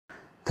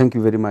Thank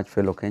you very much,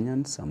 fellow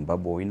Kenyans. I'm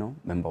Babu Owino,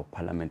 Member of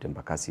Parliament in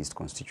Embakasi East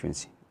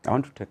constituency. I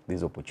want to take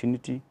this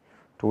opportunity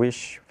to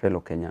wish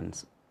fellow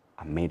Kenyans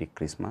a Merry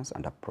Christmas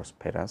and a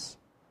prosperous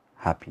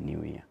Happy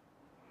New Year.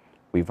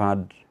 We've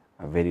had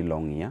a very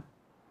long year,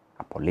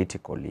 a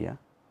political year.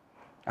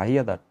 I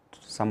hear that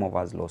some of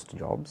us lost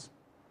jobs.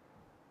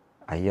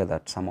 I hear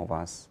that some of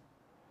us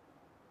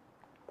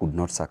could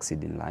not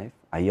succeed in life.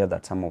 I hear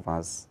that some of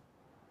us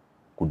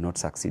could not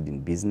succeed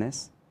in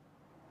business,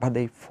 but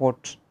they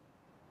fought,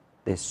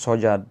 they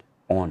soldiered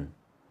on,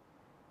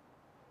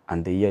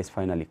 and the year is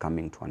finally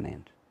coming to an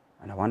end.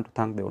 And I want to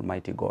thank the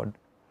Almighty God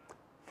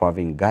for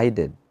having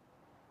guided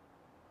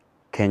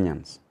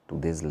Kenyans to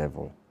this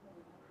level.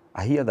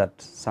 I hear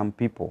that some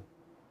people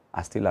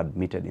are still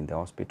admitted in the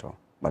hospital,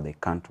 but they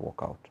can't walk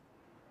out.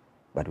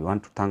 But we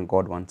want to thank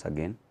God once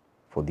again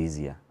for this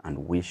year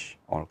and wish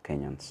all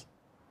Kenyans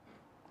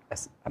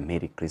a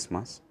Merry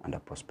Christmas and a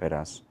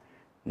prosperous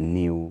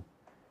New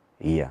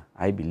Year.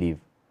 I believe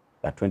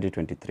that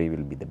 2023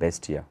 will be the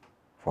best year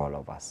for all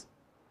of us.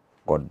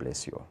 God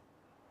bless you all.